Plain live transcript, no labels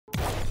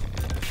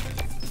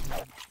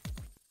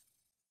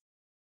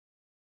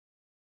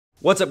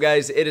What's up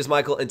guys, it is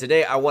Michael, and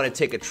today I want to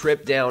take a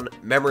trip down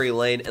memory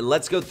lane and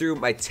let's go through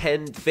my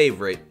 10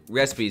 favorite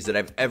recipes that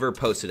I've ever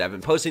posted. I've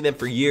been posting them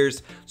for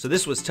years, so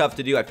this was tough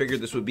to do. I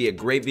figured this would be a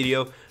great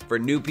video for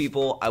new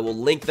people. I will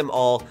link them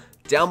all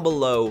down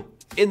below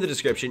in the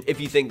description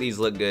if you think these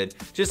look good.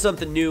 Just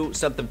something new,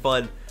 something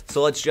fun.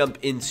 So let's jump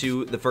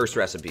into the first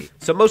recipe.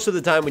 So most of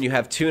the time when you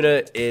have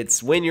tuna,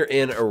 it's when you're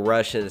in a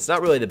rush and it's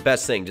not really the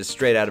best thing just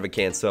straight out of a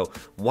can. So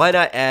why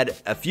not add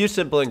a few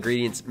simple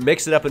ingredients,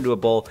 mix it up into a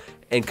bowl,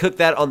 and cook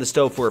that on the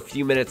stove for a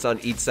few minutes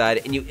on each side,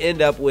 and you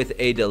end up with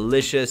a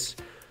delicious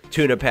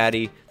tuna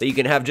patty that you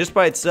can have just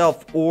by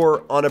itself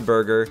or on a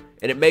burger,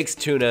 and it makes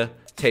tuna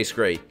taste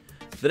great.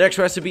 The next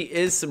recipe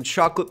is some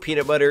chocolate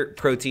peanut butter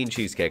protein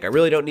cheesecake. I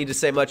really don't need to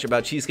say much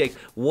about cheesecake,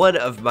 one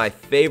of my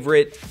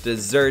favorite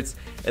desserts,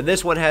 and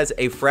this one has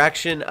a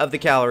fraction of the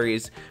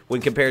calories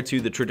when compared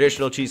to the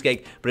traditional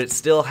cheesecake, but it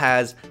still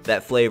has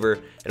that flavor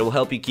and it will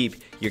help you keep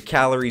your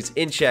calories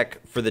in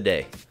check for the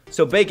day.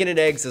 So bacon and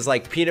eggs is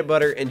like peanut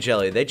butter and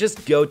jelly. They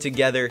just go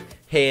together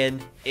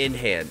hand in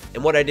hand.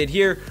 And what I did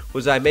here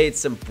was I made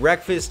some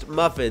breakfast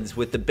muffins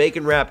with the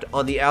bacon wrapped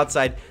on the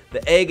outside,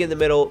 the egg in the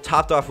middle,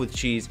 topped off with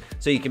cheese.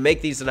 So you can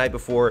make these the night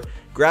before,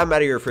 grab them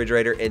out of your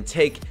refrigerator, and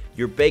take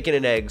your bacon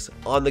and eggs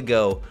on the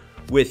go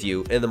with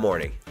you in the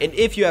morning. And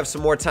if you have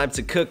some more time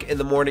to cook in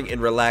the morning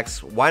and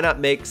relax, why not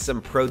make some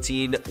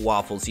protein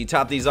waffles? You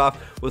top these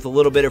off with a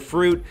little bit of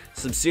fruit,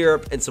 some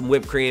syrup, and some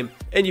whipped cream,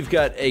 and you've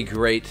got a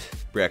great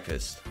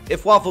breakfast.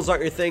 If waffles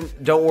aren't your thing,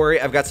 don't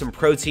worry, I've got some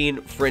protein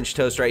French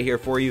toast right here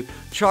for you.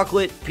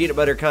 Chocolate, peanut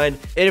butter kind.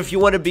 And if you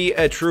want to be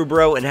a true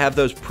bro and have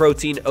those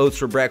protein oats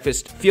for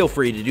breakfast, feel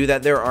free to do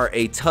that. There are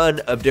a ton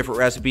of different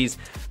recipes.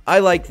 I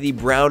like the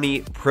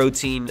brownie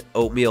protein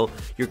oatmeal,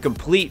 your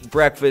complete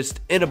breakfast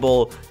in a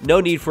bowl.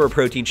 No need for a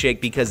protein shake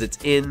because it's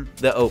in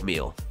the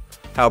oatmeal.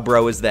 How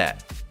bro is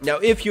that? Now,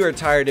 if you are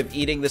tired of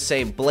eating the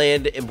same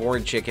bland and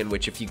boring chicken,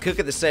 which if you cook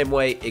it the same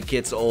way, it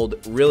gets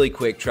old really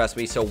quick, trust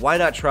me. So why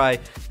not try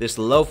this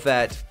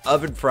low-fat,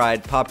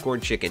 oven-fried popcorn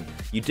chicken?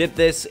 You dip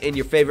this in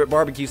your favorite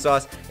barbecue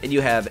sauce, and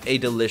you have a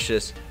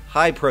delicious,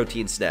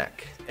 high-protein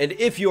snack. And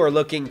if you are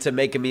looking to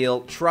make a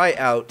meal, try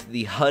out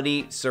the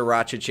honey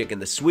sriracha chicken.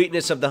 The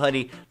sweetness of the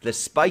honey, the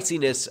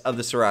spiciness of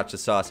the sriracha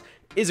sauce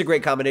is a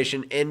great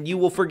combination, and you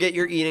will forget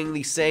you're eating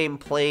the same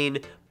plain,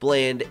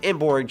 bland, and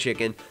boring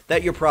chicken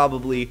that you're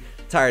probably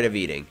tired of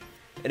eating.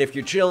 And if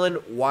you're chilling,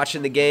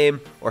 watching the game,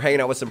 or hanging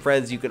out with some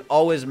friends, you can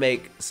always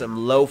make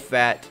some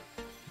low-fat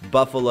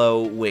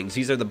buffalo wings.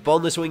 These are the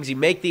boneless wings. You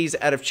make these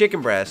out of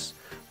chicken breasts,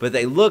 but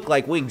they look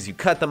like wings. You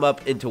cut them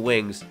up into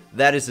wings.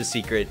 That is the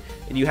secret.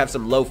 And you have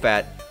some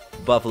low-fat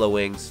buffalo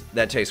wings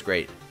that taste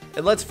great.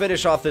 And let's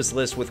finish off this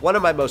list with one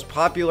of my most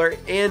popular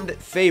and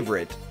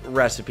favorite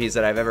recipes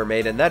that I've ever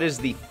made, and that is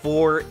the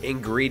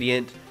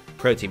 4-ingredient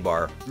protein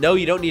bar. No,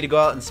 you don't need to go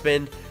out and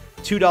spend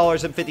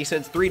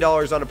 $2.50,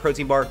 $3 on a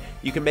protein bar.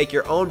 You can make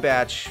your own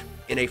batch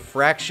in a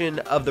fraction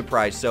of the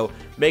price. So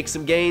make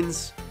some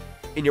gains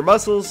in your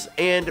muscles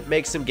and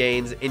make some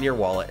gains in your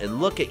wallet. And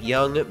look at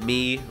young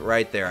me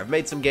right there. I've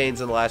made some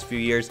gains in the last few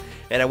years,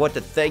 and I want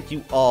to thank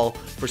you all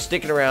for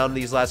sticking around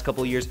these last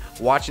couple of years,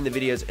 watching the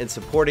videos and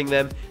supporting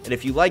them. And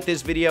if you like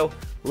this video,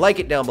 like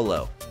it down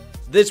below.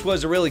 This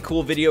was a really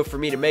cool video for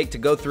me to make, to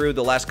go through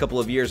the last couple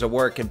of years of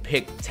work and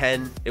pick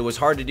 10. It was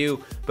hard to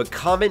do, but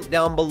comment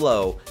down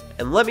below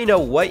and let me know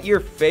what your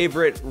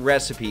favorite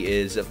recipe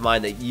is of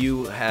mine that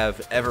you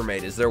have ever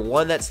made. Is there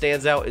one that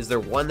stands out? Is there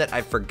one that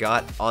I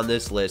forgot on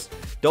this list?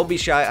 Don't be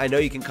shy. I know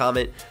you can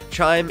comment,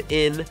 chime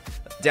in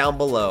down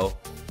below.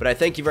 But I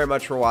thank you very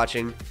much for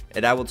watching,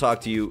 and I will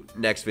talk to you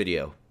next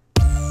video.